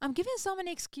I'm giving so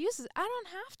many excuses. I don't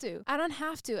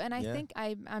have to. And I think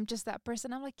I'm just that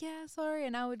person. I'm like, yeah, sorry.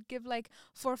 And I would give like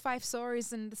 4 or 5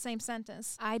 sorries in the same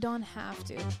sentence. I don't have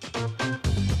to.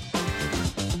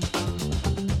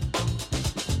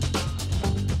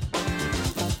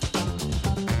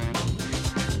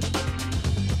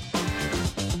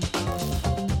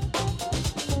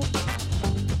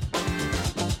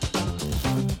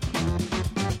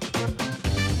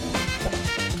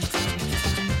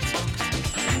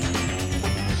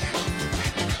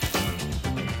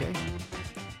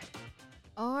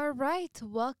 All right,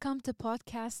 welcome to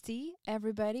Podcasty,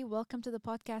 everybody. Welcome to the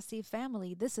Podcasty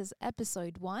family. This is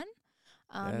episode 1.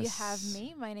 You have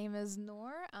me. My name is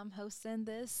Noor. I'm hosting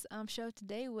this show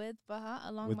today with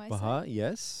Baha with my Baha, side.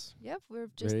 yes. Yep, we're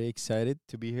just Very excited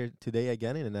to be here today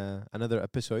again in another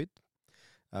episode.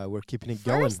 We're keeping it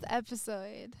going. first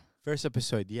episode. First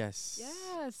episode, yes.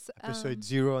 Yes. Episode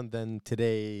 0, and then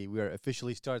today we are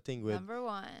officially starting with number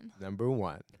 1. number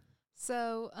 1.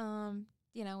 So,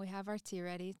 we have our tea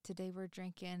ready. Today we're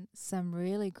drinking some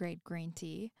really great green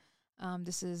tea.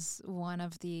 This is one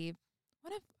of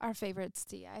our favorites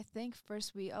tea. I think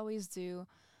first we always do,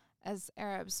 as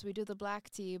Arabs, we do the black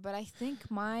tea, but I think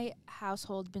my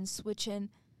household been switching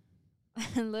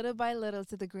little by little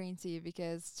to the green tea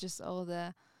because just all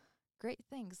the great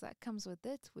things that comes with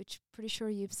it, which pretty sure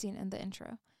you've seen in the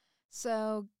intro.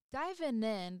 So diving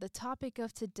in, the topic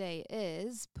of today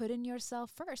is putting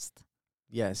yourself first.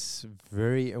 Yes,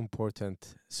 very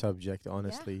important subject,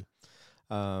 honestly.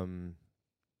 In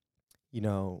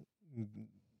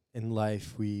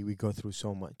life we go through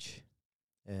so much,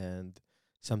 and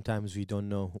sometimes we don't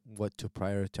know what to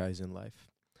prioritize in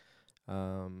life.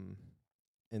 And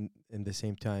in the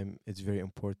same time, it's very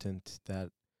important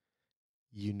that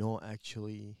you know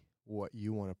actually what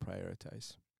you want to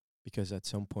prioritize, because at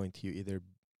some point you either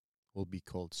will be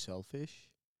called selfish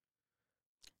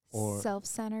or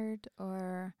self-centered,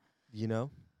 or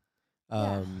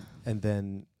and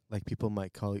then like people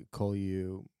might call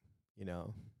you,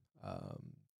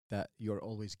 that you're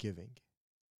always giving,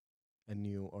 and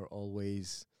you are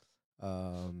always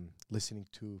listening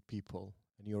to people,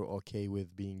 and you're okay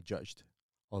with being judged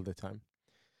all the time.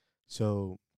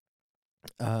 So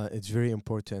it's very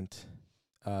important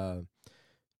to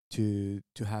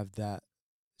have that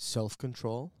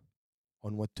self-control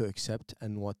on what to accept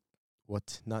and what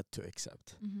not to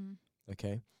accept. Mm-hmm.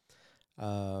 Okay.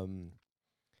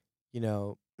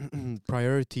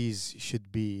 Priorities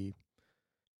should be,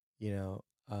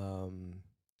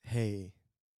 hey,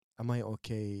 am I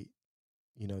okay,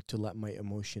 to let my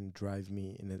emotion drive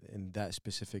me in that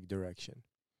specific direction?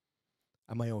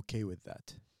 Am I okay with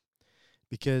that?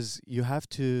 Because you have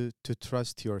to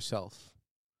trust yourself,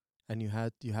 and you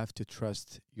have to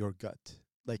trust your gut,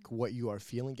 like what you are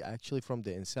feeling actually from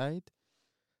the inside,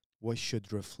 what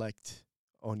should reflect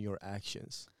on your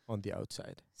actions on the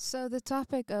outside. So the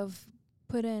topic of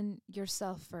putting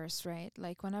yourself first, right?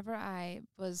 Like whenever I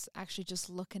was actually just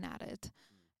looking at it,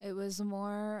 it was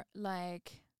more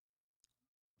like,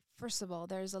 first of all,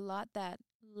 there's a lot that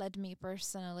led me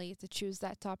personally to choose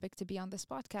that topic to be on this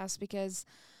podcast, because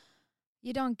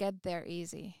you don't get there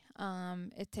easy.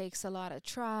 It takes a lot of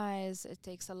tries. It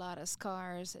takes a lot of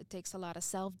scars. It takes a lot of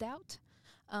self-doubt.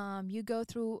 You go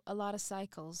through a lot of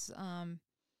cycles,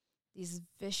 these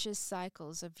vicious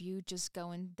cycles of you just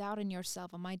going, doubting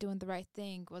yourself. Am I doing the right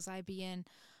thing? Was I being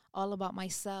all about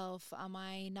myself? Am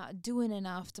I not doing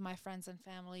enough to my friends and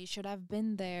family? Should I have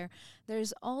been there?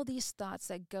 There's all these thoughts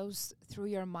that goes through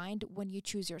your mind when you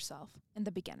choose yourself in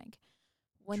the beginning.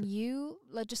 When you,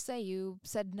 let's just say you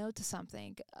said no to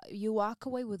something, you walk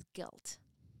away with guilt.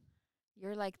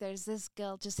 You're like, there's this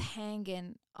guilt just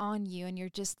hanging on you, and you're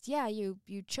just, you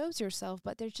chose yourself,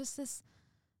 but there's just this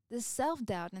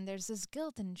self-doubt, and there's this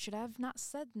guilt, and should I have not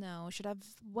said no? Should I have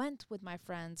went with my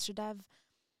friends? Should I have,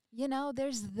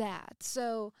 there's that.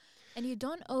 So, and you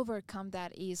don't overcome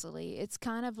that easily. It's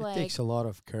kind of like, it takes a lot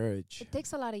of courage. It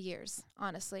takes a lot of years,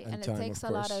 honestly, and time, it takes of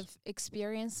a lot course. of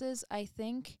experiences, I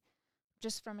think,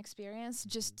 just from experience,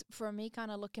 just for me kind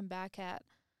of looking back at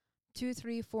 2,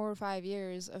 3, 4, 5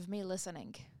 years of me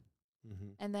listening.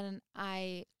 Mm-hmm. And then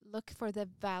I look for the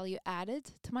value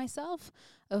added to myself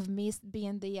of me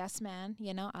being the yes man.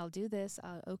 I'll do this.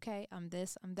 Okay, I'm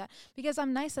this, I'm that. Because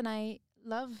I'm nice and I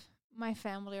love my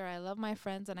family, or I love my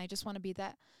friends, and I just want to be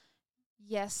that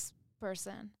yes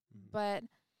person. Mm-hmm. But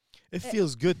it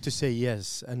feels good to say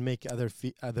yes and make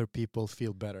other people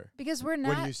feel better. Because we're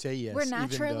when you say yes, we're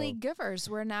naturally givers.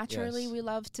 We're naturally, Yes. we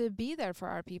love to be there for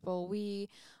our people.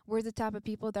 We're the type of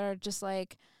people that are just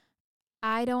like,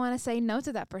 I don't want to say no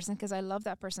to that person because I love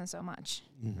that person so much,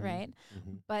 Mm-hmm. right?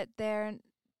 Mm-hmm. But they're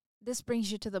this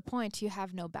brings you to the point you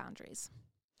have no boundaries.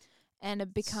 And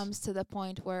it becomes to the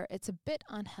point where it's a bit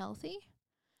unhealthy.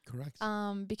 Correct.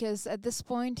 Because at this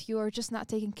point, you're just not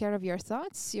taking care of your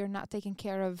thoughts. You're not taking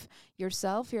care of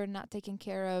yourself. You're not taking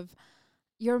care of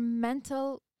your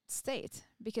mental state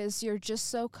because you're just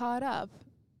so caught up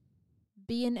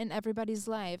being in everybody's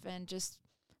life and just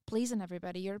pleasing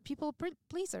everybody. You're a people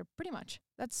pleaser, pretty much.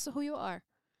 That's who you are.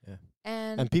 Yeah.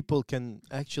 And people can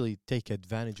actually take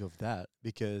advantage of that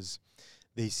because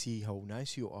they see how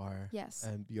nice you are. yes,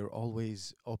 And you're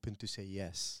always open to say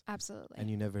yes. absolutely. And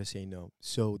you never say no.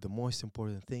 So the most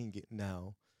important thing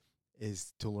now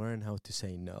is to learn how to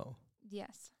say no.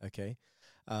 Yes. Okay?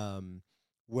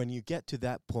 When you get to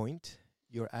that point,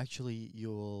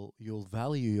 you'll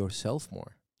value yourself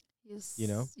more. You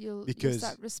know? You'll because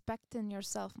start respecting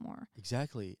yourself more.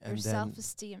 Exactly. Your And then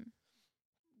self-esteem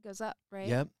goes up, right?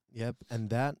 Yep. And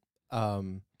that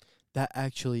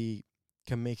actually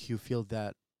can make you feel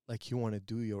that like you want to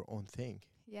do your own thing.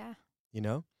 Yeah. You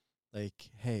know? Like,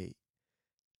 hey,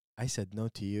 I said no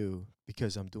to you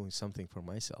because I'm doing something for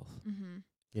myself. Mm-hmm.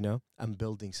 You know? I'm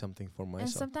building something for myself.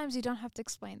 And sometimes you don't have to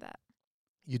explain that.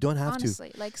 You don't have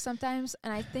honestly, like sometimes,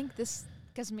 and I think this,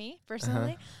 because me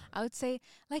personally, I would say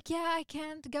like, yeah, I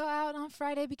can't go out on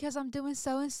Friday because I'm doing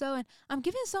so and so, and I'm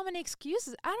giving so many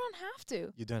excuses. I don't have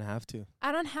to. You don't have to.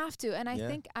 I don't have to, and I Yeah.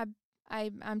 think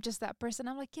I'm just that person.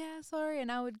 I'm like, yeah, sorry,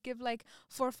 and I would give like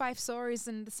 4 or 5 sorries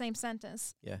in the same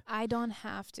sentence. Yeah. I don't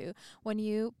have to. When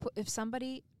if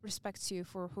somebody respects you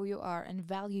for who you are and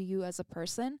value you as a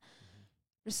person,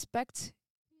 respect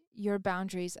your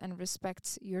boundaries and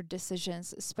respect your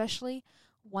decisions, especially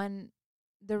when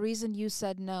the reason you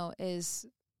said no is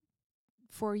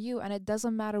for you, and it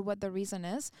doesn't matter what the reason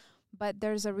is, but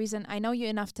there's a reason. I know you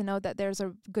enough to know that there's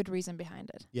a good reason behind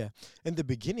it. Yeah. In the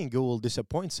beginning, you will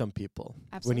disappoint some people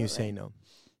when you say no.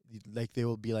 Like they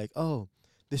will be like, "Oh,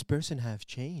 this person have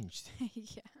changed."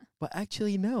 Yeah. But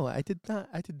actually, no, I did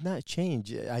not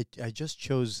change. I just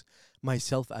chose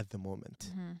myself at the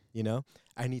moment. Mm-hmm. You know,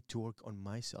 I need to work on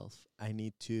myself. I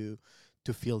need to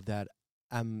feel that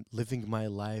I'm living my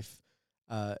life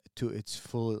to its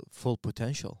full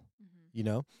potential. Mm-hmm. You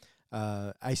know,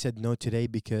 I said no today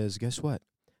because guess what?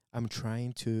 I'm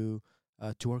trying to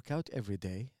work out every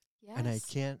day, Yes. and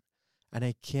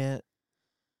I can't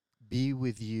be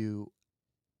with you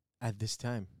at this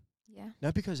time. Yeah.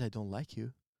 Not because I don't like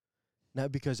you,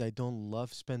 not because I don't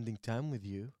love spending time with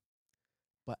you,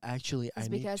 but actually It's I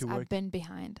need because to work. I've been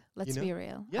behind. Let's know? be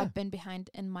real. Yeah. I've been behind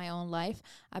in my own life.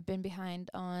 I've been behind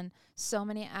on so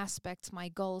many aspects. My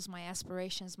goals, my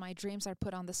aspirations, my dreams are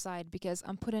put on the side because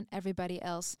I'm putting everybody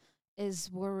else's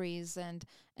worries and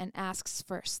asks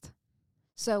first.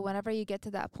 So whenever you get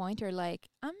to that point, you're like,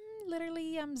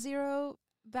 I'm zero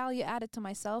value added to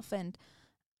myself and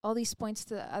all these points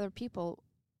to other people.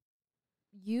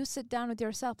 You sit down with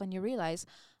yourself and you realize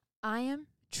I am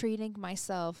treating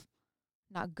myself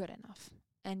not good enough,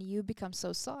 and you become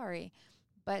so sorry.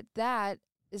 But that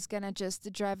is gonna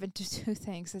just drive into 2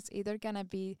 things. It's either gonna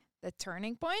be the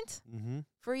turning point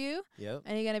for you, Yep.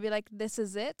 and you're gonna be like, this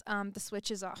is it, the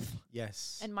switch is off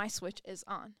Yes. and my switch is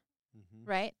on, Mm-hmm.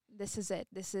 right? This is it.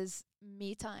 This is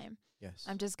me time. Yes.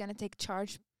 I'm just gonna take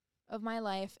charge of my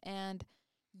life. And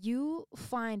you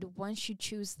find once you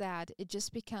choose that, it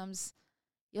just becomes,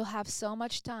 you'll have so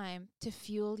much time to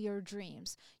fuel your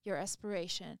dreams, your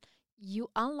aspiration.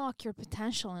 You unlock your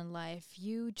potential in life.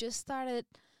 You just started,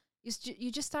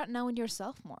 you just start knowing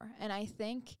yourself more. And I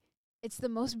think it's the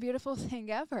most beautiful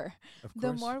thing ever. Of The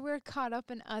course. more we're caught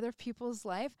up in other people's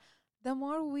life, the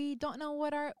more we don't know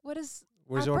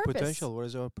Where's our our purpose? potential?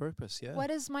 Where's our purpose? Yeah.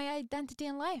 What is my identity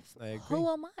in life? I agree. Who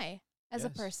am I as a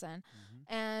Yes. person? Mhm.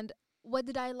 And what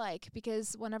did I like?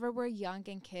 Because whenever we're young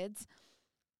and kids,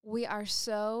 we are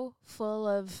so full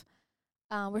of,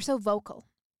 we're so vocal.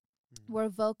 We're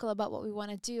vocal about what we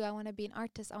want to do. I want to be an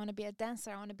artist. I want to be a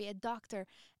dancer. I want to be a doctor.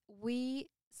 We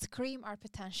scream our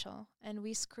potential and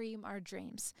we scream our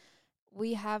dreams.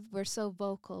 We're so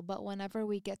vocal, but whenever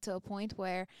we get to a point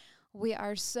where we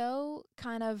are so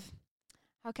kind of,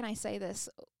 how can I say this?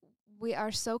 We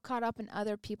are so caught up in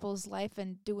other people's life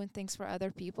and doing things for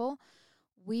other people,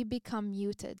 we become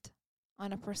muted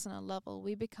on a personal level.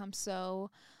 We become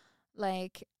so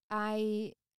like,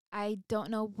 I don't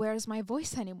know where's my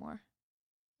voice anymore.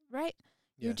 Right?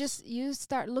 Yes. You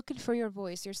start looking for your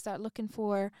voice. You start looking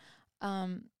for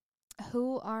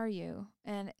who are you?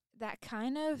 And that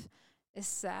kind of is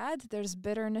sad. There's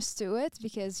bitterness to it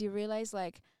because you realize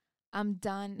like I'm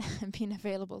done being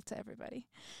available to everybody.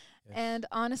 Yes. And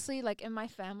honestly, like in my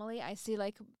family, I see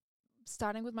like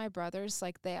starting with my brothers,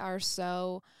 like they are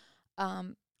so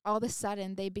all of a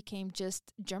sudden they became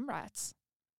just gym rats.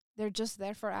 They're just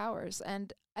there for hours.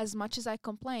 And as much as I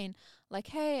complain, like,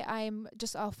 hey, I'm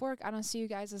just off work, I don't see you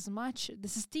guys as much.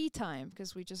 This is tea time,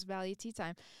 because we just value tea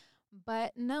time.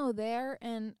 But no, they're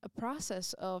in a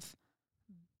process of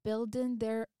building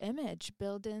their image,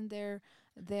 building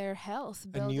their health.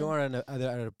 And you are at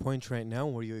a point right now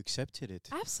where you accepted it.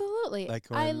 Absolutely.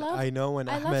 Like I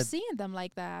love seeing them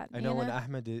like that. I know when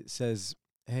Ahmed says,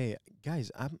 "Hey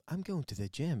guys, I'm going to the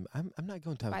gym. I'm not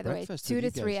going to have breakfast." By the way, 2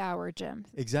 to 3 hour gym.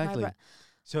 Exactly.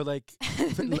 So like,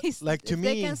 like to if me,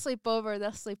 they can sleep over,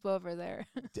 they'll sleep over there.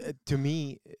 To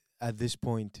me, at this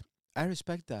point, I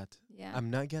respect that. Yeah.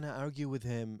 I'm not gonna argue with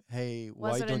him. Hey,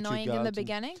 why was it don't you annoying go in the out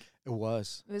beginning? It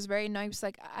was. It was very annoying. It's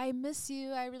like, I miss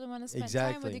you. I really want to spend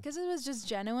time with you, because it was just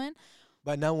genuine.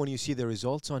 But now when you see the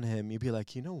results on him, you'd be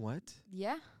like, you know what?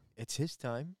 Yeah. It's his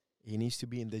time. He needs to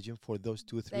be in the gym for those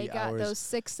 2 or 3 hours. They got those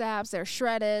 6 abs. They're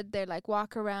shredded. They're like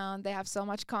walk around. They have so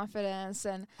much confidence,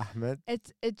 and Ahmed.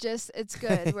 It's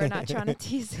good. We're not trying to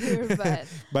tease here, but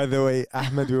by the way,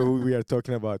 Ahmed, who we are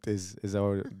talking about, is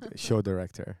our show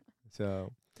director.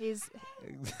 So he's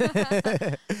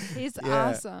yeah,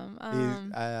 awesome.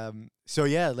 So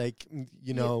yeah, like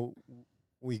you know,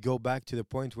 we go back to the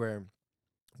point where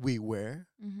we were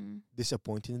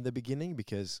disappointed in the beginning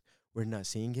because we're not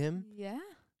seeing him. Yeah.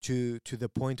 To the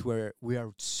point where we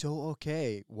are so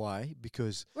okay. Why?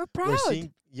 Because we're proud.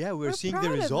 We're seeing the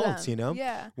results, you know?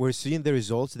 Yeah. We're seeing the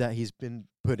results that he's been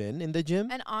put in the gym.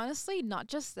 And honestly, not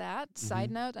just that, side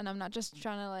note, and I'm not just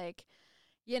trying to like,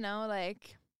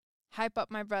 like hype up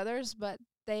my brothers, but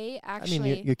they actually,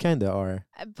 I mean, you kind of are.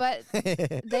 But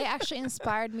they actually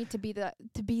inspired me to be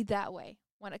that way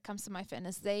when it comes to my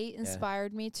fitness. They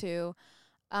inspired me to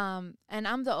and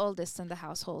I'm the oldest in the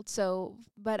household. So,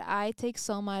 but I take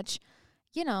so much,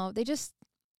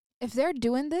 if they're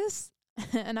doing this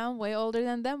and I'm way older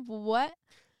than them, what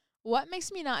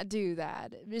makes me not do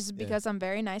that? Is because I'm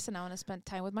very nice and I want to spend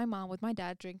time with my mom, with my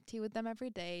dad, drink tea with them every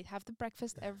day, have the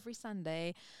breakfast every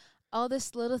Sunday. All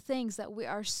these little things that we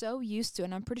are so used to.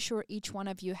 And I'm pretty sure each one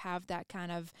of you have that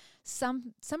kind of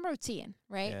some routine,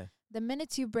 right? Yeah. The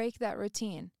minute you break that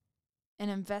routine and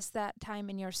invest that time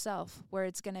in yourself, where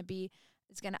it's going to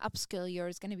upskill you, or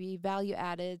it's going to be value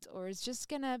added, or it's just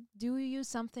going to do you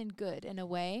something good in a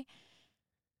way,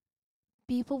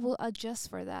 people will adjust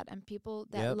for that. And people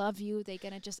that love you, they're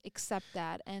going to just accept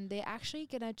that. And they actually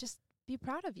going to just be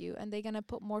proud of you, and they're going to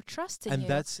put more trust in you. And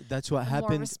that's what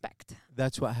happened. More respect.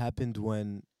 That's what happened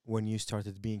when you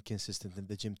started being consistent in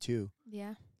the gym too.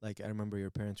 Yeah. Like I remember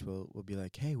your parents will be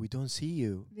like, "Hey, we don't see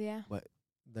you." Yeah. But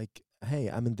like, "Hey,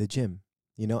 I'm in the gym.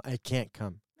 I can't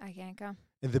come."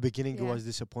 In the beginning, it was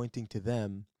disappointing to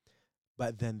them,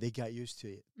 but then they got used to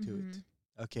it.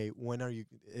 Okay, when are you?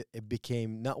 It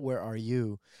became not where are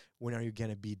you? When are you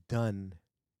gonna be done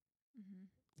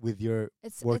with your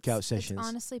workout sessions? It's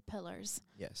honestly pillars.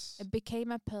 Yes. It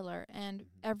became a pillar, and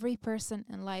every person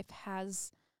in life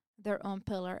has their own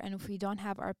pillar. And if we don't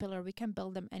have our pillar, we can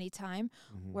build them anytime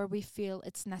where we feel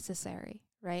it's necessary,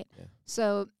 right? Yeah.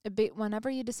 So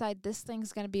whenever you decide this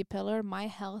thing's going to be a pillar, my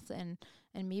health and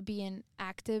me being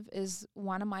active is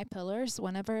one of my pillars.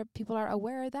 Whenever people are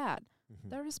aware of that,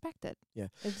 they're respected. Yeah.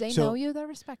 If they know you, they're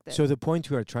respected. So the point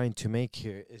we are trying to make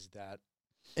here is that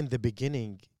in the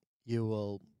beginning,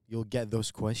 you'll get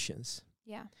those questions.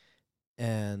 Yeah.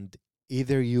 And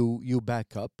either you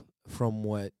back up from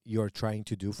what you're trying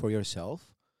to do for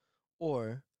yourself,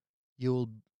 or you'll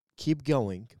keep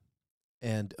going,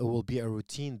 and it will be a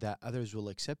routine that others will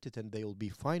accept it and they will be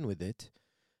fine with it,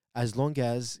 as long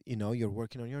as you're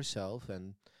working on yourself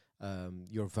and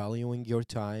you're valuing your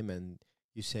time, and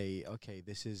you say, okay,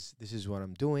 this is what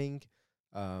I'm doing,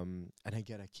 and I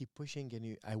gotta keep pushing,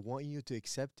 and I want you to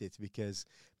accept it, because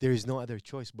there is no other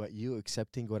choice but you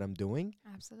accepting what I'm doing.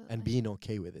 Absolutely. And being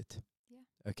okay with it.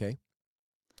 Yeah. Okay.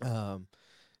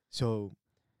 So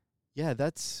yeah,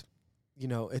 that's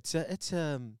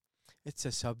it's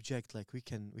a subject like we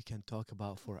can talk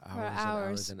about for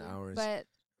hours and hours. But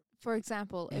for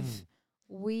example, if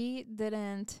we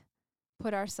didn't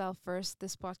put ourselves first,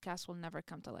 this podcast will never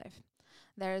come to life.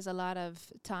 There's a lot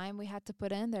of time we had to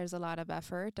put in. There's a lot of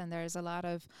effort, and there's a lot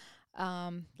of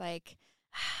I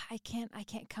can't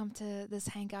come to this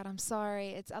hangout. I'm sorry.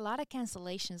 It's a lot of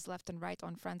cancellations left and right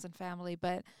on friends and family,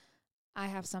 but I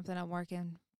have something I'm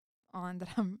working on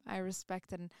that I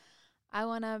respect, and I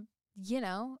want to,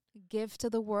 give to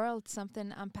the world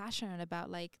something I'm passionate about,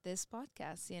 like this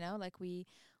podcast, like we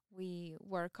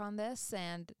work on this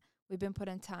and we've been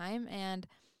putting time, and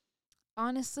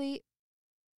honestly,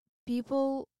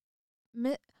 making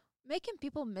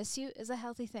people miss you is a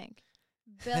healthy thing.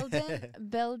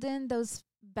 Building those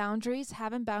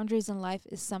having boundaries in life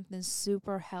is something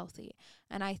super healthy.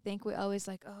 And I think we always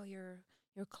like, oh, you're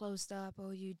closed up,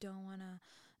 oh, you don't want to.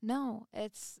 No,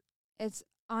 it's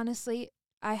honestly,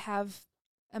 I have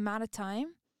amount of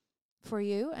time for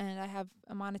you, and I have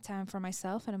amount of time for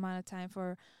myself, and amount of time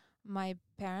for my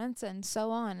parents, and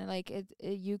so on. Like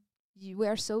we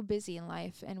are so busy in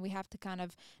life, and we have to kind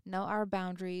of know our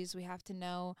boundaries. We have to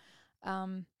know,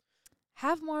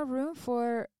 have more room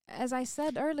for, as I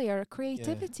said earlier,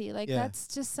 creativity. Like that's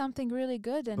just something really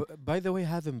good. And by the way,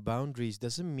 having boundaries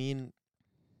doesn't mean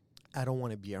I don't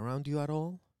want to be around you at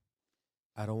all.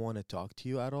 I don't want to talk to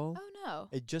you at all. oh no,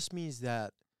 It just means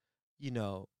that, you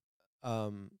know,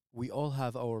 we all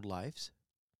have our lives.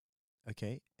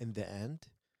 Okay. In the end,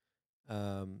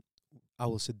 I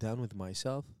will sit down with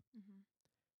myself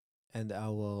and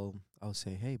I'll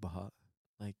say, hey, Baha,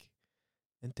 like,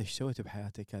 انت ايش سويت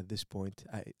بحياتك at this point,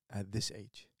 at this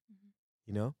age,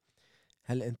 you know?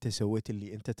 هل انت سويت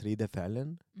اللي انت تريده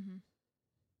فعلا؟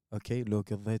 اوكي، لو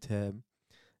قضيتها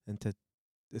انت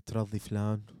ترضي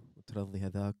فلان وترضي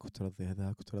هذاك وترضي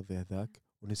هذاك وترضي هذاك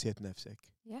ونسيت نفسك.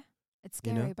 Yeah, it's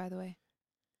scary, by the way.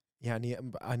 يعني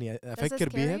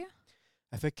أفكر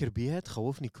افكر بيها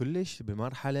تخوفني كلش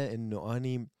بمرحلة انه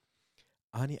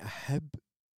اني احب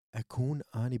اكون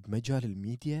اني بمجال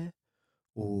الميديا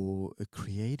و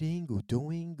creating و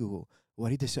doing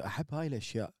واريد احب هاي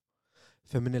الاشياء،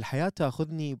 فمن الحياة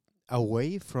تاخذني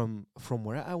away from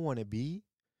where I want to be.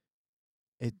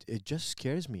 It just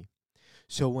scares me.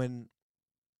 So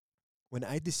when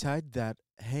I decide that,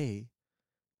 hey,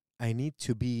 I need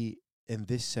to be in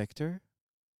this sector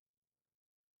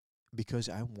because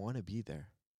I want to be there,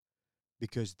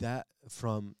 because that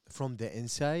from the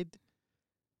inside,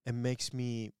 it makes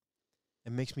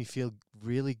me feel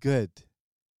really good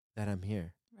that I'm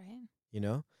here. Right. You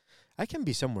know, I can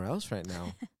be somewhere else right now,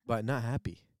 but not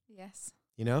happy. Yes.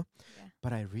 You know, Yeah.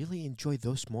 but I really enjoy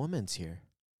those moments here.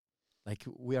 Like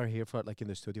we are here for like in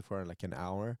the studio for like an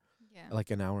hour, like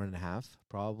an hour and a half,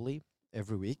 probably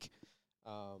every week.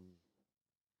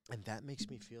 And that makes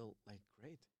me feel like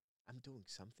great. I'm doing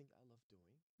something I love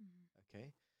doing. Okay.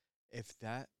 If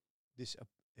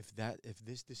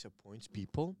this disappoints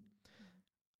people,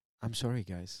 I'm sorry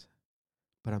guys,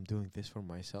 but I'm doing this for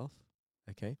myself.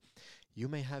 Okay. You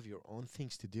may have your own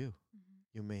things to do.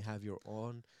 You may have your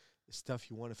own stuff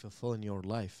you want to fulfill in your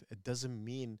life. It doesn't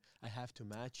mean I have to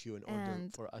match you in order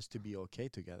for us to be okay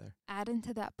together. Adding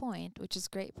to that point, which is a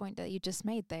great point that you just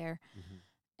made there,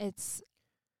 it's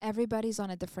everybody's on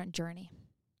a different journey.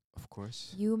 Of course.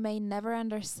 You may never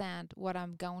understand what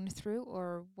I'm going through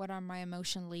or what are my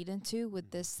emotion leading to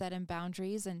with this setting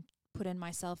boundaries and putting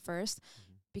myself first,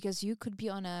 because you could be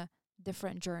on a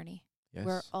different journey. Yes.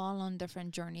 We're all on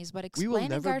different journeys, but explaining we will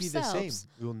never ourselves, be the same.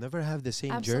 We will never have the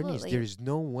same Absolutely. journeys. There is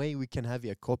no way we can have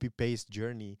a copy-paste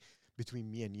journey between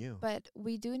me and you. But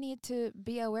we do need to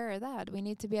be aware of that. We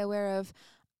need to be aware of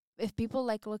if people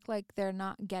like look like they're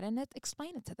not getting it,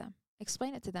 explain it to them.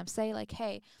 Explain it to them. Say like,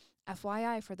 hey,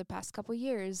 FYI, for the past couple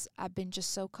years, I've been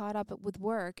just so caught up with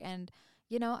work and,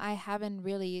 you know, I haven't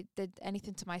really did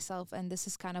anything to myself, and this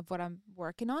is kind of what I'm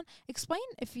working on. Explain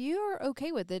if you're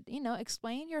okay with it, you know,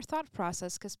 explain your thought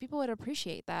process, because people would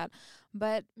appreciate that.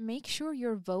 But make sure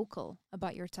you're vocal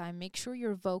about your time. Make sure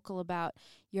you're vocal about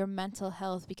your mental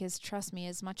health, because trust me,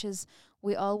 as much as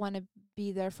we all want to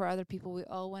be there for other people, we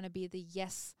all want to be the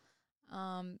yes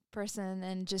person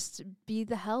and just be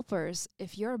the helpers.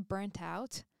 If you're burnt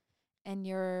out and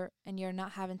you're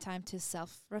not having time to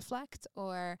self-reflect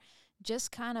or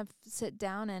just kind of sit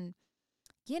down and,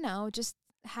 you know, just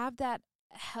have that,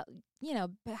 you know,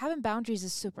 having boundaries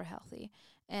is super healthy.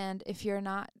 And if you're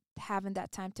not having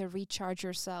that time to recharge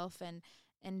yourself and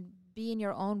be in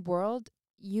your own world,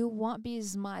 you won't be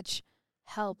as much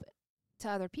help to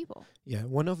other people. Yeah,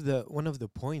 one of the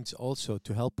points also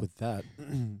to help with that,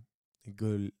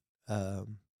 يقول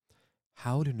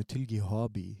حاول إنه تلقي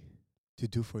hobby to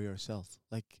do for yourself.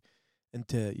 Like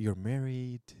you're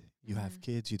married, you have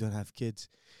kids, you don't have kids.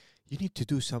 You need to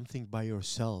do something by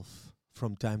yourself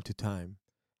from time to time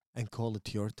and call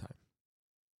it your time.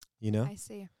 You know? I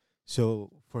see.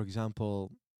 So, for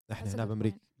example, احنا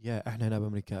هنا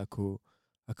بأمريكا اكو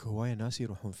هواية ناس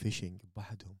يروحون فيشنج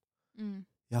بوحدهم.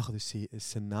 ياخذ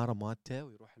السنارة مالته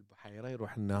ويروح البحيرة،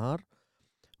 يروح النهر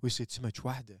ويصيد سمك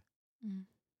وحده.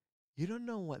 You don't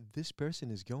know what this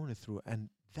person is going through, and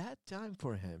that time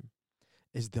for him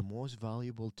is the most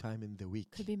valuable time in the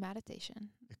week. Could be meditation.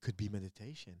 It could be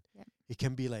meditation. Yep. It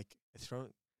can be like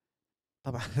throwing.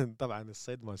 طبعا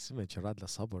الصيد مال السمك يراد له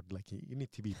صبر. Like you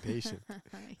need to be patient.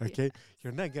 Okay,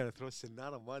 you're not gonna throw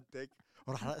السنارة مالتك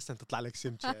وراح رأسا تطلع لك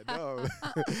سمكة. No,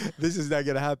 this is not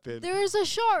gonna happen. There's a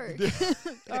shark.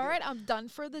 All right, I'm done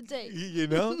for the day. You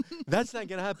know, that's not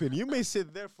gonna happen. You may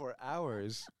sit there for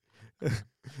hours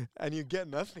and you get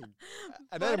nothing.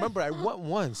 And I remember I went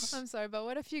once. I'm sorry, but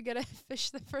what if you get a fish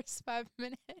the first 5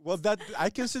 minutes? Well, that I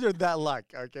consider that luck,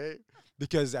 okay?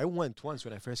 Because I went once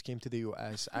when I first came to the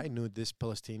US. I knew this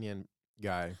Palestinian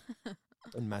guy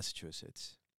in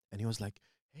Massachusetts, and he was like,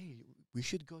 "Hey, we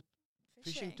should go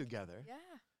fishing together."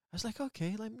 Yeah. I was like,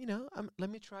 "Okay, let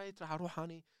me try it." راح اروح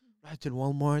اني رحت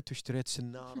الوالمارت واشتريت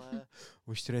سنارة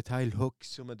واشتريت هاي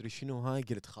الهوكس وما ادري شنو هاي.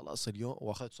 قلت خلاص اليوم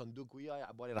واخذت صندوق وياي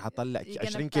عبالي راح اطلع You're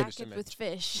 20 gonna كيلو pack it سمك. with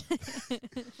fish.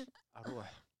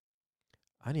 اروح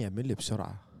اني اعمل لي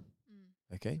بسرعة.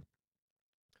 اوكي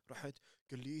رحت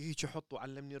قال لي هيك حط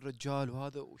وعلمني الرجال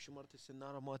وهذا وشمرت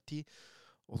السنارة مالتي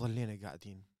وظلينا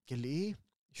قاعدين. قال لي ايه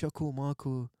شكو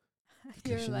ماكو. قلت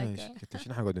له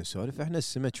شنو حنقعد نسولف احنا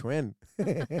السمك وين؟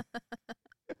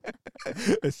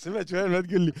 السمك وين؟ ما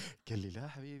تقول لي. قال لي لا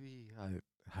حبيبي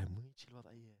هاي مو هيك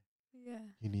الوضعية.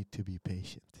 You need to be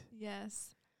patient.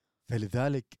 Yes.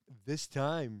 فلذلك this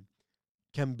time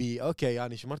can be okay.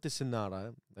 يعني شمرت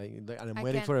السنارة I'm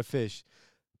waiting for a fish.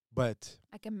 But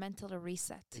I can mentally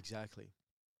reset. Exactly.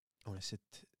 I want to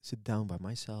sit down by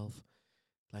myself,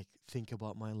 like think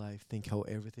about my life, think how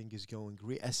everything is going,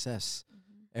 reassess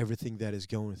everything that is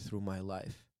going through my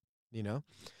life, you know?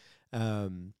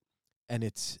 And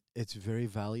it's very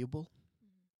valuable.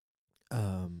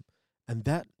 And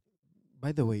that,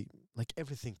 by the way, like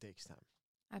everything takes time.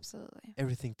 Absolutely.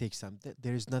 Everything takes time.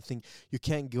 There is nothing, you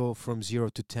can't go from 0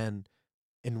 to 10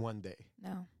 in one day.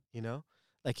 No. You know?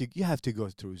 Like you have to go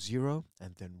through 0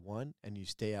 and then 1 and you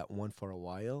stay at 1 for a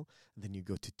while, and then you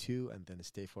go to 2 and then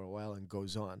stay for a while and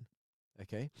goes on.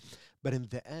 Okay? But in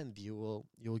the end you'll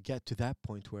get to that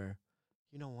point where,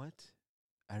 you know what?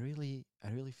 I really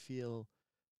feel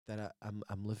that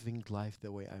I'm living life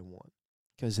the way I want.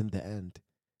 Because in the end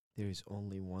there is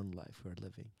only one life we're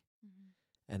living.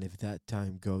 And if that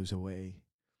time goes away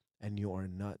and you are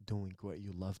not doing what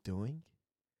you love doing,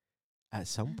 at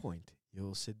some point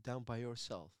you'll sit down by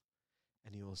yourself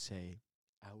and you'll say,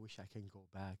 I wish I can go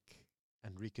back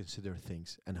and reconsider things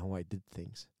and how I did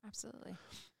things. Absolutely.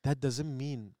 That doesn't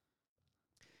mean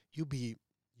you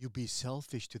be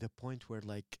selfish to the point where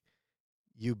like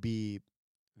you be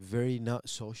very not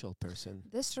social person.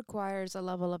 This requires a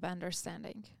level of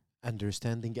understanding And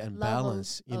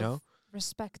balance, you know?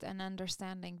 Respect and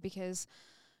understanding, because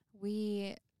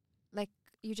we, like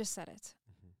you just said it.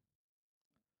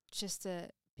 Just to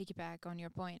piggyback on your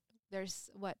point, there's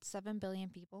 7 billion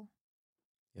people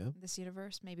in this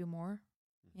universe, maybe more,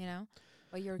 you know?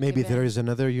 But maybe there is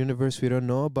another universe we don't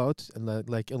know about, and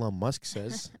like Elon Musk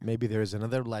says, maybe there is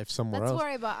another life somewhere else. Let's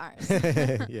worry about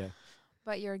ours. Yeah.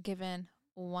 But you're given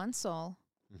one soul,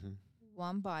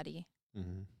 one body,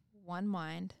 one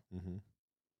mind,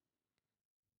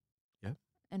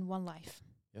 and one life.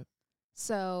 Yep.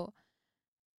 So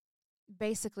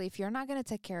basically, if you're not going to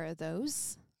take care of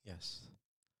those, yes.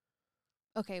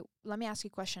 Okay, let me ask you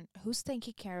a question. Who's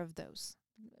taking care of those?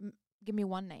 Give me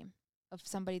one name of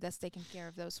somebody that's taking care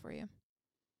of those for you.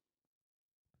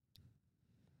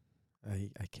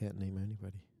 I can't name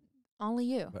anybody. Only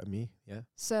you. But me, yeah.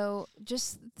 So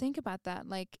just think about that.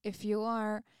 Like if you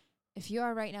are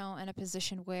right now in a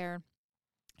position where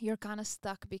you're kind of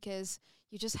stuck because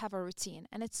you just have a routine,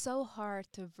 and it's so hard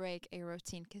to break a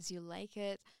routine because you like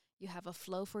it. You have a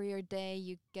flow for your day.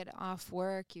 You get off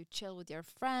work. You chill with your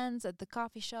friends at the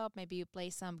coffee shop. Maybe you play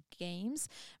some games.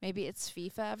 Maybe it's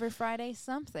FIFA every Friday.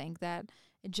 Something that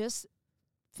it just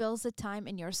fills the time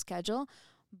in your schedule.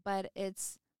 But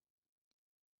it's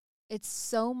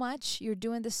so much. You're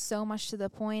doing this so much to the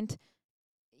point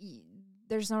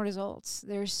there's no results.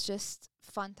 There's just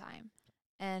fun time.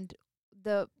 And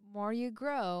the more you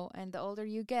grow and the older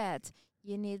you get,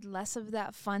 you need less of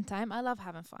that fun time. I love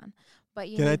having fun. But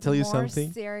you need more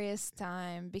serious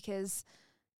time, because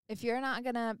if you're not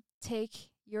going to take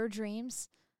your dreams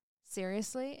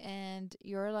seriously and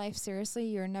your life seriously,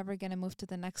 you're never going to move to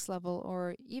the next level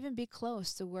or even be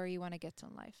close to where you want to get to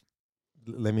in life.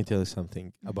 Let me tell you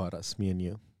something about us, me and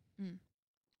you.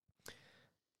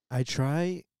 I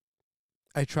try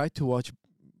to watch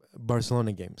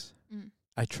Barcelona games.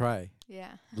 I try.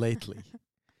 Yeah. Lately.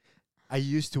 I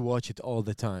used to watch it all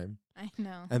the time. I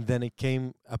know. And then it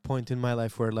came a point in my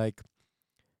life where like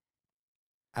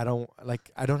I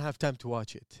don't have time to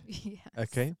watch it. Yes.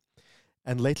 Okay?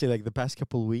 And lately, like the past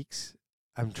couple weeks,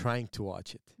 I'm trying to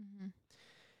watch it.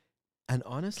 And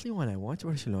honestly, when I watch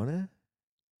Barcelona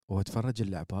واتفرج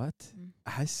اللعبات,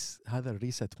 أحس هذا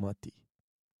الريست مالتي.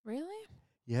 Really?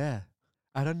 Yeah.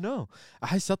 I don't know.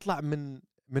 أحس أطلع من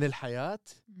الحياة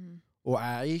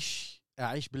وأعيش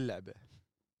باللعبة.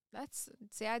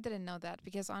 See, I didn't know that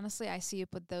because honestly, I see you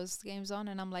put those games on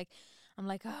and I'm like,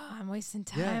 oh, I'm wasting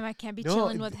time. I can't be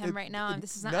chilling with him right now. And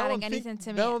this is not adding anything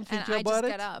to me. And I just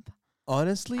get up.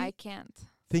 Honestly, I can't.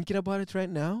 Thinking about it right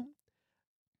now,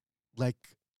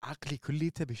 like عقلي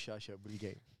كليته بالشاشة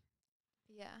بالجيم.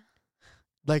 Yeah.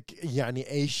 Like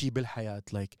يعني أي شيء بالحياة,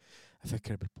 like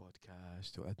أفكر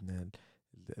بالبودكاست وأدنى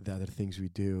the other things we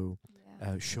do,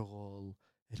 شغل,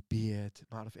 البيت,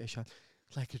 ما أعرف إيش.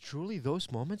 Like truly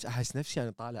those moments أحس نفسي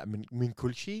أنا طالع من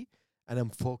كل شيء and I'm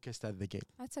focused at the game.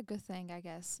 That's a good thing, I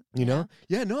guess. You know?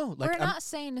 Yeah, no. Like we're not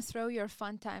saying to throw your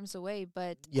fun times away,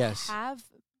 but have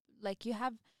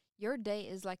your day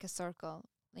is like a circle,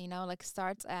 you know, like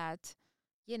starts at,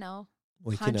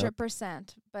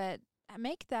 100%, but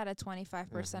make that a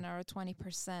 25% or a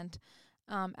 20%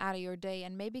 out of your day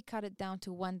and maybe cut it down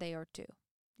to 1 day or 2,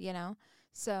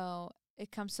 So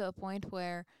it comes to a point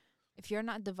where if you're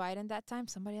not dividing that time,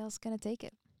 somebody else is going to take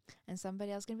it. And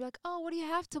somebody else is going to be like, oh, what do you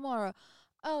have tomorrow?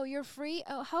 Oh, you're free?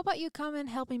 Oh, how about you come and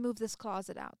help me move this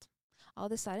closet out? All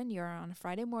of a sudden, you're on a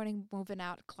Friday morning moving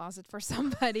out a closet for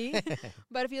somebody.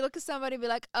 But if you look at somebody and be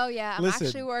like, oh, yeah, I'm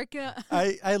actually working.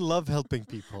 I love helping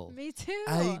people. Me too.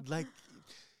 I like...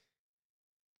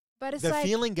 But it's the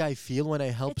feeling I feel when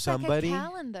I help somebody. It's like a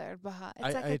calendar, Baha.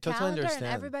 It's like a calendar, and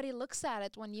everybody looks at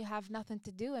it when you have nothing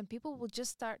to do, and people will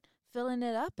just start filling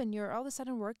it up, and you're all of a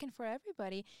sudden working for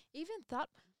everybody. Even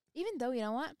though, you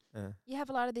know what? You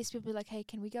have a lot of these people like, hey,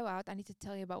 can we go out? I need to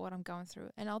tell you about what I'm going through.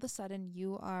 And all of a sudden,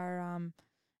 you are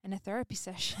in a therapy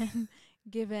session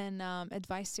giving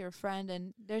advice to your friend,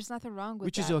 and there's nothing wrong with that.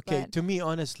 Which is okay. To me,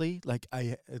 honestly,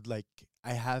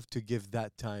 I have to give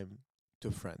that time to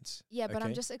friends. Yeah, but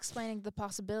I'm just explaining the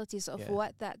possibilities of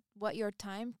what your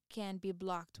time can be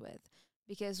blocked with,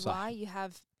 because why you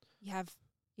have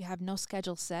no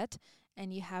schedule set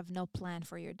and you have no plan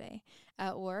for your day.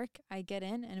 At work, I get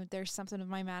in and if there's something with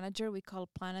my manager we call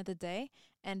plan of the day,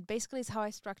 and basically it's how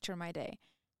I structure my day.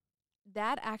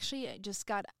 That actually just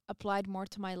got applied more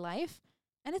to my life.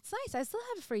 And it's nice. I still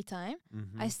have free time.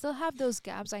 I still have those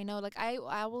gaps. I know, like,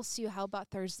 I will see you, how about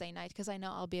Thursday night? Because I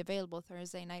know I'll be available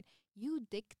Thursday night. You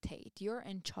dictate. You're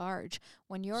in charge.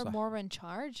 When you're more in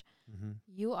charge,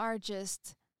 you are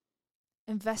just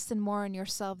investing more in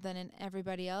yourself than in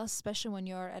everybody else, especially when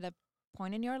you're at a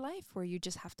point in your life where you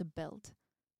just have to build.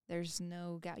 There's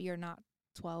no gap. You're not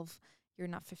 12. You're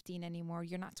not 15 anymore.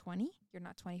 You're not 20. You're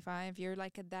not 25. You're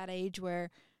like at that age where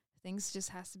things just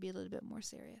has to be a little bit more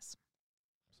serious.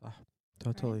 صح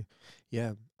totally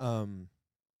yeah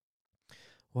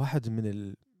واحد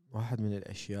من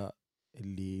الأشياء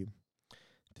اللي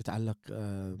تتعلق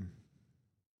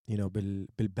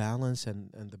بالbalance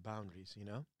and the boundaries,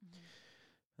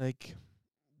 like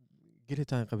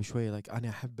قلت أنا قبل شوية like أنا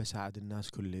أحب أساعد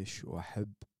الناس كلش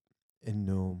وأحب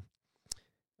إنه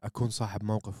أكون صاحب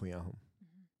موقف وياهم,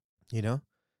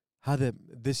 هذا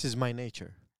this is my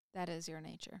nature. That is your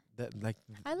nature.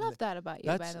 I love that about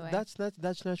you, by the way.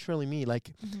 That's naturally me.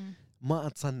 Like, ما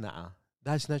أتصنع.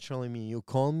 That's naturally me. You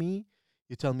call me,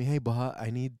 you tell me, hey, Baha, I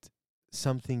need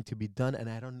something to be done, and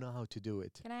I don't know how to do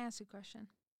it. Can I ask you a question?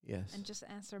 Yes. And just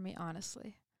answer me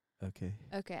honestly. Okay.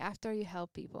 Okay, after you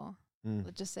help people,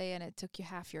 let's just say, and it took you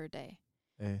half your day.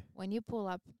 When you pull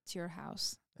up to your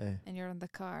house and you're in the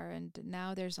car, and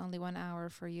now there's only 1 hour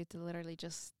for you to literally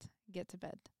just get to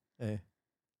bed.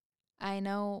 I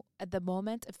know at the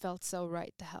moment it felt so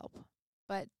right to help,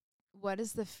 but what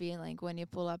is the feeling when you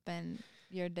pull up and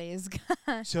your day is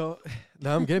gone? So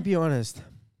now I'm going to be honest.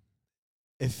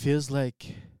 It feels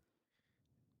like,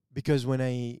 because when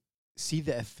I see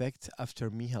the effect after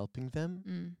me helping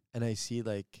them and I see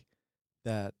like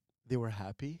that they were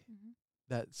happy,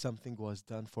 that something was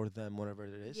done for them, whatever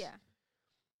it is. Yeah.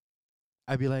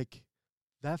 I'd be like,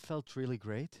 that felt really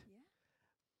great.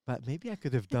 But maybe I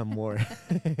could have done more.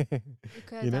 You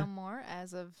could have done more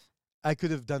as of... I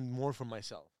could have done more for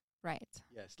myself. Right.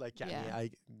 Yes, like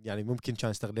يعني ممكن كان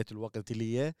استغليت الوقت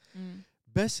اللي هي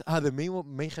بس هذا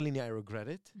ما يخليني I regret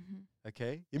it.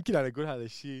 Okay. يمكن أنا أقول هذا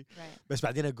الشيء بس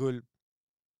بعدين أقول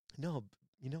no,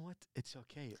 you know what? It's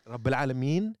okay. رب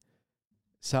العالمين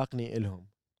ساقني إلهم.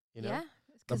 Yeah.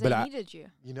 Because they needed you.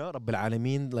 رب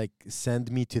العالمين like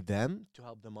send me to them to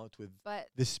help them out with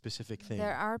this specific thing.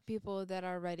 There are people that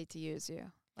are ready to use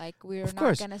you. Like, we're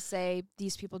not going to say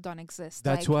these people don't exist.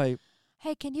 That's like, why.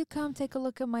 Hey, can you come take a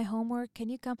look at my homework? Can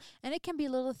you come? And it can be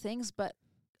little things, but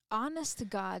honest to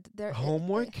God,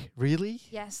 homework? Really?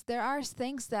 Yes, there are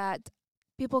things that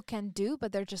people can do,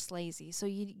 but they're just lazy. So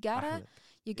you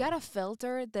gotta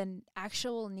filter the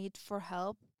actual need for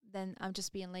help then I'm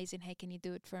just being lazy and, hey, can you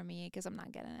do it for me? Because I'm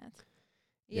not getting it.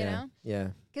 You Yeah. know? Yeah.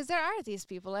 Because there are these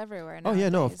people everywhere Oh yeah,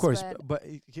 no, of nowadays, course. but But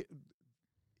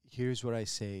here's what I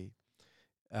say: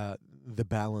 the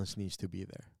balance needs to be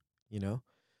there. You know,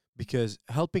 because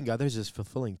helping others is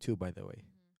fulfilling too. By the way,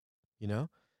 you know,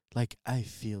 like I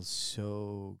feel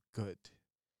so good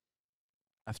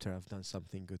after I've done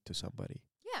something good to somebody.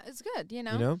 yeah, it's good, you You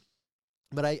know? know,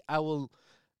 but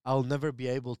I'll never be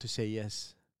able to say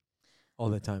yes all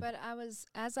the time. But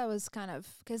as I was kind of,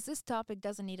 because this topic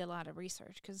doesn't need a lot of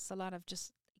research, because it's a lot of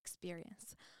just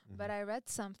experience. But I read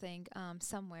something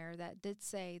somewhere that did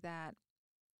say that,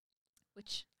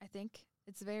 which I think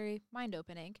it's very mind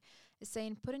opening, is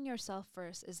saying putting yourself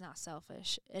first is not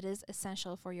selfish. It is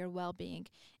essential for your well being.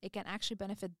 It can actually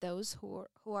benefit those who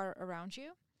are around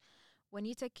you. When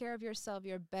you take care of yourself,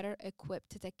 you're better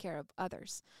equipped to take care of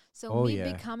others. So Oh me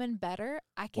yeah. becoming better,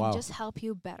 I can Wow. just help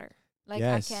you better. Like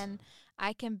Yes.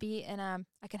 I can be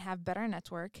I can have better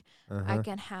network. I Uh-huh.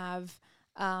 can have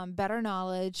better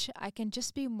knowledge. I can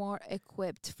just be more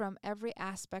equipped from every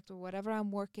aspect of whatever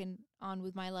I'm working on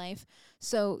with my life.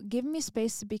 So give me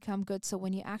space to become good. So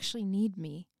when you actually need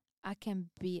me, I can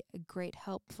be a great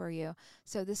help for you.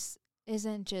 So this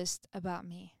isn't just about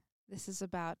me. This is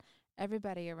about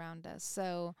everybody around us.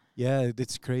 So Yeah,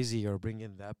 it's crazy you're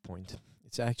bringing that point.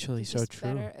 It's actually you're so just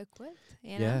true. better equipped,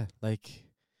 you know? Yeah, like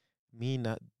me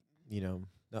not,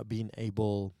 not being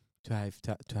able to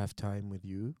have time with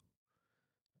you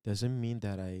doesn't mean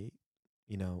that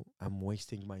I'm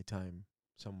wasting my time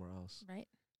somewhere else. Right?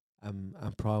 I'm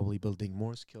probably building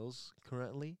more skills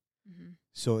currently, Mm-hmm.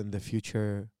 so in the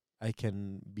future I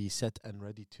can be set and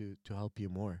ready to help you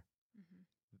more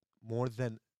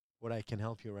than what I can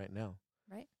help you right now.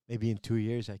 Right? Maybe in 2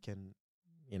 years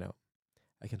you know,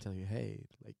 I can tell you, hey,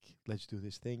 like let's do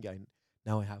this thing.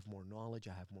 Now I have more knowledge,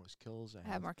 I have more skills, I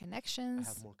have more I connections.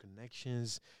 have more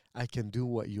connections. I can do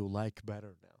what you like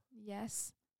better now.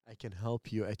 Yes. I can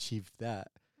help you achieve that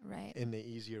Right. in an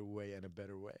easier way and a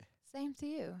better way. Same to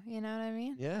you. You know what I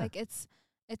mean? Yeah. Like it's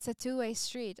a two-way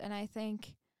street, and I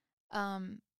think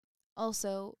um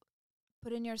also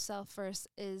putting yourself first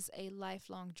is a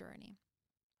lifelong journey.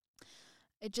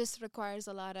 It just requires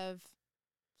a lot of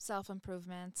self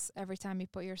improvements every time you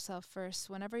put yourself first.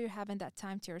 Whenever you're having that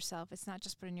time to yourself, it's not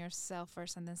just putting yourself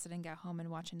first and then sitting at home and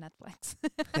watching Netflix.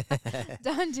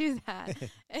 Don't do that.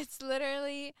 It's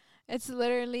literally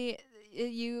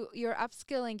you're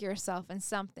upskilling yourself in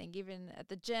something, even at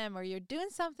the gym, or you're doing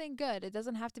something good. It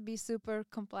doesn't have to be super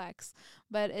complex,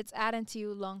 but it's adding to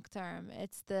you long term.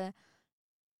 It's the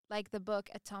like the book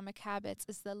Atomic Habits,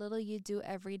 it's the little you do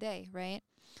every day, right?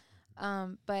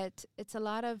 But it's a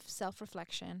lot of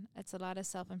self-reflection. It's a lot of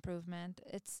self-improvement.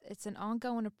 It's an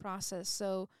ongoing process.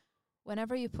 So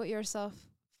whenever you put yourself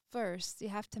first, you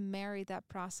have to marry that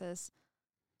process.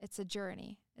 It's a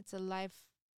journey. It's a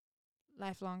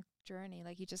lifelong journey.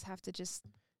 Like you just have to just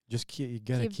You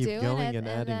gotta keep keep doing going it, and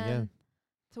and adding. Yeah. then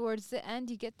towards the end,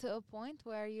 you get to a point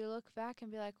where you look back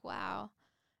and be like, "Wow,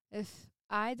 if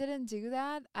I didn't do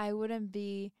that, I wouldn't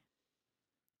be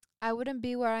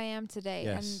where I am today."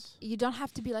 And Yes. you don't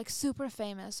have to be like super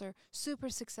famous or super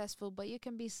successful, but you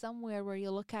can be somewhere where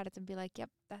you look at it and be like, "Yep,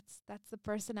 that's the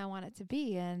person I want it to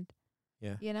be." And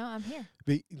Yeah. I'm here.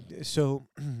 So,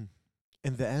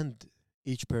 in the end,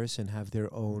 each person have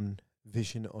their own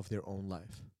vision of their own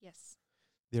life. Yes.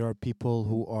 There are people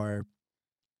who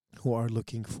are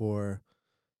looking for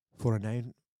a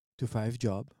 9 to 5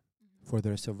 job for the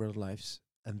rest of their lives,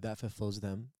 and that fulfills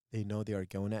them. They know they are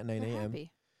going at 9 They're a.m.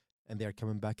 happy. and they are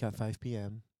coming back at 5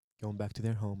 p.m., going back to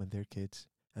their home and their kids,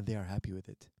 and they are happy with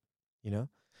it, you know?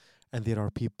 And there are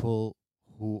people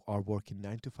who are working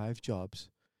 9 to 5 jobs,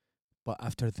 but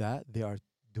after that, they are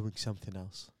doing something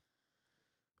else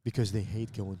because they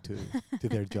hate going to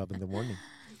their job in the morning,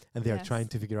 and they are trying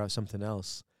Yes. to figure out something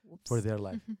else for Whoops. their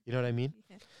life. You know what I mean?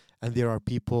 Yeah. And there are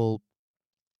people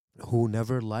who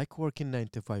never like working 9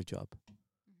 to 5 job.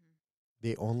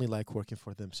 They only like working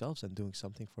for themselves and doing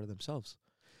something for themselves.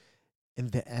 In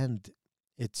the end,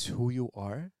 it's who you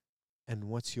are and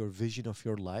what's your vision of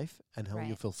your life and how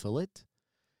you Right. fulfill it.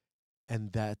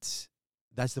 And that's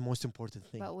the most important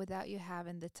thing. But without you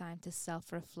having the time to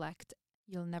self-reflect,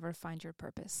 you'll never find your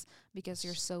purpose because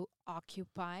you're Yes. so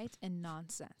occupied in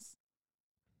nonsense.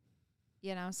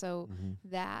 So Mm-hmm.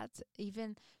 that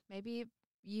even maybe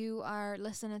you are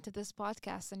listening to this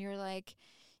podcast and you're like,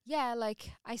 yeah,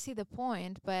 like I see the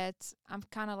point, but I'm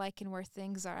kind of liking where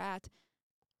things are at.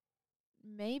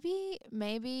 Maybe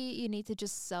you need to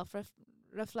just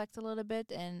reflect a little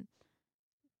bit and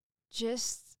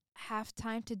just have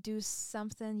time to do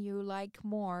something you like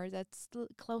more that's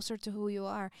closer to who you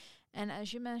are. And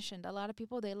as you mentioned, a lot of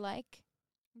people, they like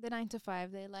the 9 to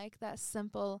 5. They like that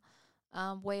simple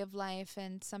way of life.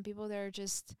 And some people, they're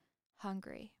just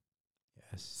hungry.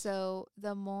 Yes. So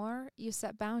the more you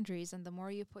set boundaries and the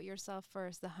more you put yourself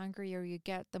first, the hungrier you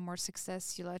get, the more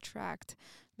success you'll attract.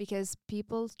 Because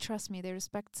people, trust me, they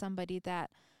respect somebody that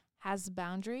has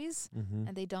boundaries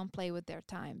and they don't play with their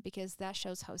time, because that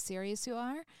shows how serious you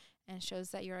are and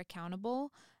shows that you're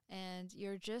accountable and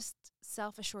you're just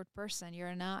self-assured person.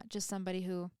 You're not just somebody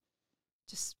who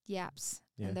just yaps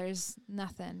and there's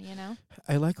nothing, you know?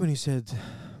 I like when you said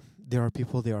there are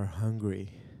people, they are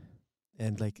hungry.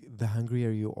 And like the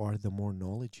hungrier you are, the more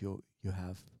knowledge you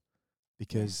have.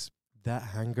 Because that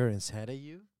hunger inside of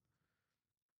you,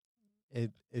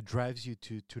 it drives you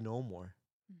to know more,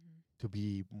 to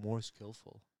be more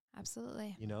skillful.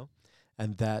 Absolutely. You know?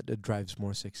 And that drives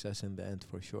more success in the end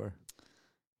for sure.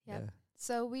 Yep. Yeah.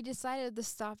 So we decided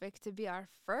this topic to be our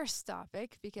first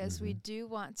topic because we do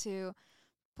want to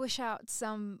push out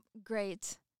some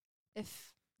great,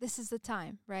 if this is the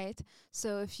time, right?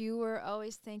 So if you were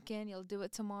always thinking you'll do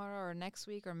it tomorrow or next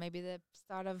week or maybe the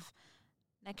start of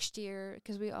next year,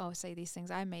 because we always say these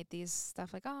things. I made these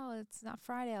stuff like, oh, it's not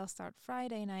Friday, I'll start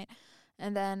Friday night.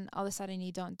 And then all of a sudden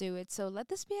you don't do it. So let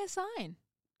this be a sign.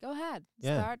 Go ahead.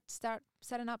 Yeah. Start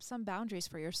setting up some boundaries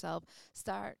for yourself.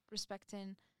 Start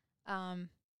respecting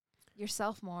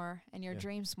yourself more and your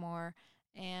dreams more,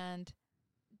 and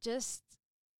just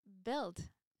build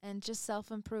and just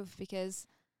self-improve, because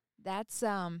that's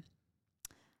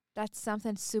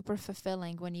something super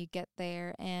fulfilling when you get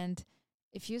there. And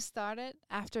if you start it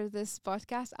after this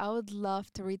podcast, I would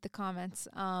love to read the comments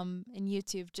in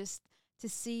YouTube, just to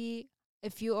see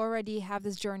if you already have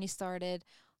this journey started.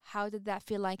 How did that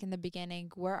feel like in the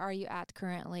beginning? Where are you at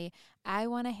currently? I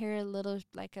want to hear a little,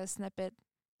 like a snippet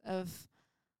of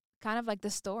kind of like the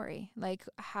story, like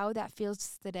how that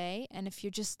feels today. And if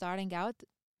you're just starting out,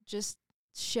 just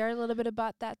share a little bit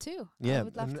about that too. Yeah. I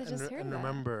would love to just hear and that.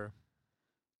 remember,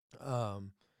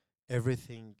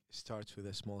 everything starts with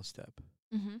a small step.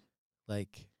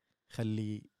 Like,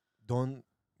 don't,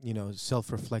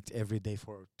 self-reflect every day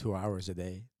for 2 hours a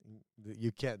day.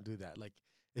 You can't do that. Like,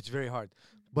 it's very hard.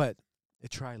 But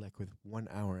try like with 1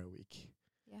 hour a week.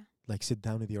 Yeah. Like, sit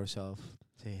down with yourself.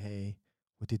 Say, hey,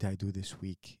 what did I do this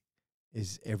week?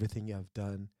 Is everything I've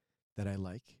done that I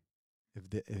like?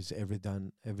 Is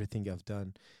everything I've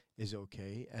done is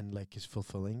okay and like is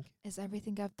fulfilling? Is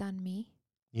everything I've done me?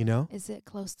 You know? Is it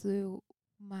close to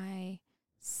my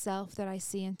self that I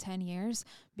see in 10 years?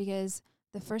 Because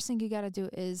the first thing you got to do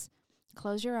is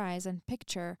close your eyes and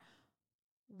picture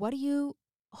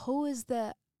who is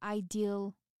the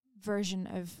ideal version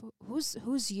of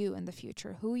who's you in the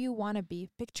future, who you want to be.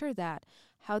 Picture that,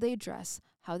 how they dress,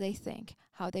 how they think,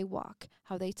 how they walk,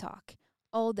 how they talk,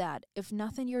 all that. If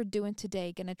nothing you're doing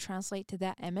today going to translate to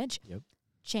that image,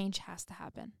 change has to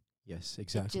happen. Yes,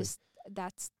 exactly.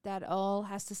 That all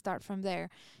has to start from there.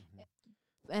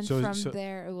 And So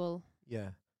there it will.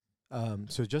 Yeah.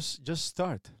 So just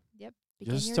start. Yep.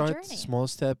 Just your start journey. small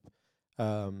step.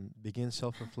 Begin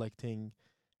self-reflecting,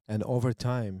 and over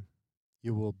time,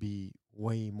 you will be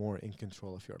way more in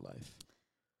control of your life.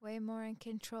 Way more in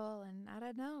control, and I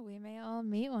don't know. We may all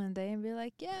meet one day and be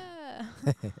like, "Yeah,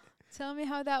 tell me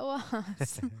how that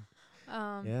was."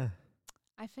 Yeah.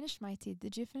 I finished my tea.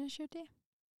 Did you finish your tea?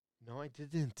 No, I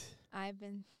didn't. I've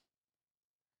been.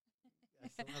 I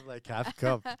still have like half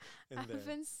cup in there. I've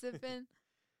been sipping.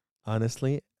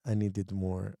 Honestly, I needed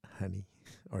more honey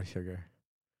or sugar.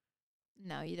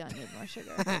 No, you don't need more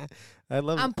sugar.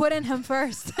 I'm putting him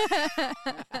first.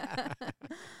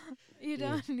 You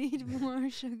don't need more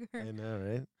sugar. I know,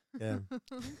 right? Yeah.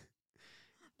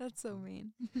 That's so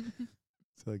mean.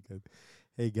 So good.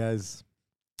 Hey, guys,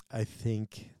 I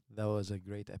think that was a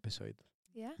great episode.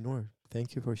 Yeah. Noor,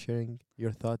 thank you for sharing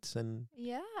your thoughts. And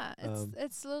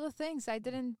it's little things. I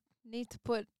didn't need to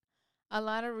put a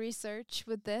lot of research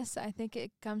with this. I think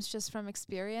it comes just from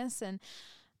experience, and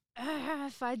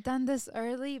if I'd done this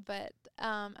early, but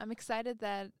I'm excited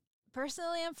that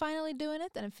personally I'm finally doing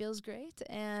it and it feels great.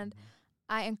 And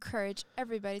I encourage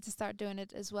everybody to start doing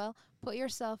it as well. Put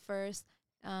yourself first,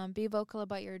 be vocal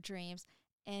about your dreams,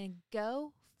 and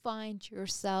go find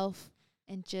yourself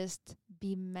and just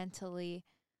be mentally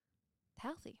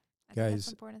healthy. I think that's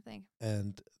an important thing.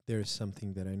 And there's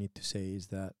something that I need to say is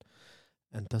that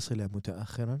أن تصل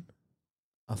متأخرا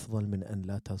أفضل من أن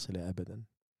لا تصل أبدا.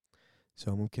 So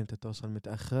ممكن تتوصل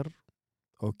متأخر،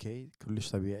 أوكي،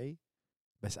 كلش طبيعي،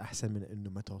 بس أحسن من إنه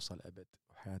ما توصل أبد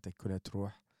وحياتك كلها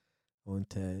تروح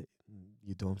وأنت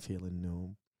you don't feel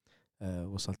إنه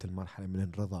وصلت لمرحلة من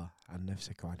الرضا عن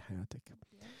نفسك وعن حياتك.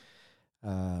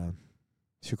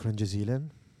 شكرا جزيلا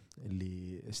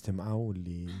اللي استمعوا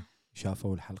واللي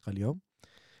شافوا الحلقة اليوم.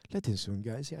 لا تنسون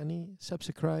guys يعني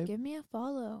subscribe, Give me a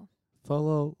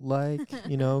follow, like,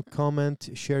 comment,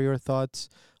 share your thoughts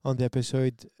on the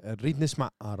episode. نريد نسمع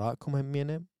آراءكم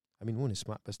همينة. مو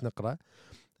نسمع بس نقرأ.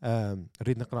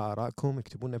 نريد نقرأ آراءكم.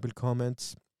 اكتبوا لنا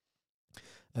بالكومنتس.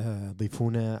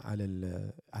 ضيفونا على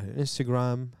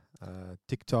الانستغرام,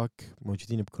 تيك توك,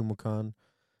 موجودين بكل مكان.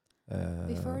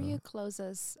 Before you close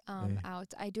us out,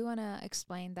 I do want to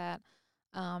explain that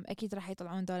أكيد راح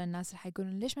يطلعون دول الناس راح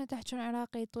يقولون ليش ما تحجون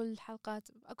عراقي طول الحلقات.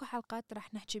 أكو حلقات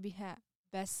راح نحكي بها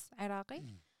بس عراقي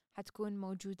حتكون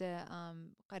موجودة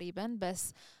قريبا،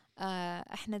 بس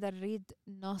احنا نريد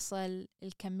نوصل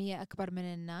الكمية أكبر من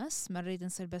الناس، ما نريد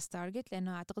نصير بس تارجت،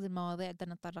 لأنه أعتقد المواضيع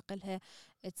بدنا نتطرق لها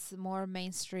it's more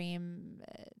mainstream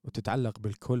وتتعلق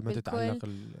بالكل ما تتعلق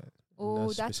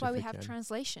و that's why we have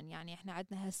translation. يعني احنا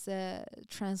عندنا هسه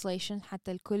translation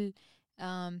حتى الكل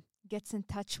gets in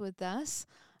touch with us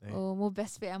ومو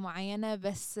بس فئة معينة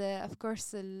بس of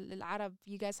course العرب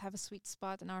you guys have a sweet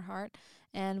spot in our heart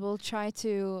and we'll try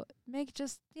to make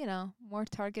just more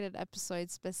targeted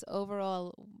episodes بس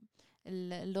overall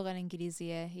اللغة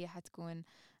الإنجليزية هي حتكون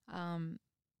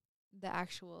the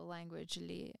actual language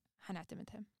اللي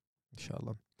حنعتمدها إن شاء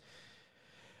الله.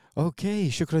 Okay,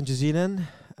 شكرا جزيلا.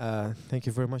 Thank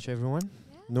you very much everyone.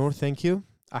 Yes. Noor, thank you.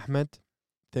 Ahmed,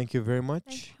 thank you very much.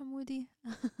 Thank you, Hamoudi.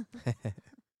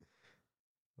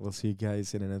 We'll see you guys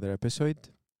in another episode.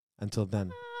 Until then.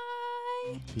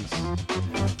 Bye.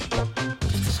 Peace.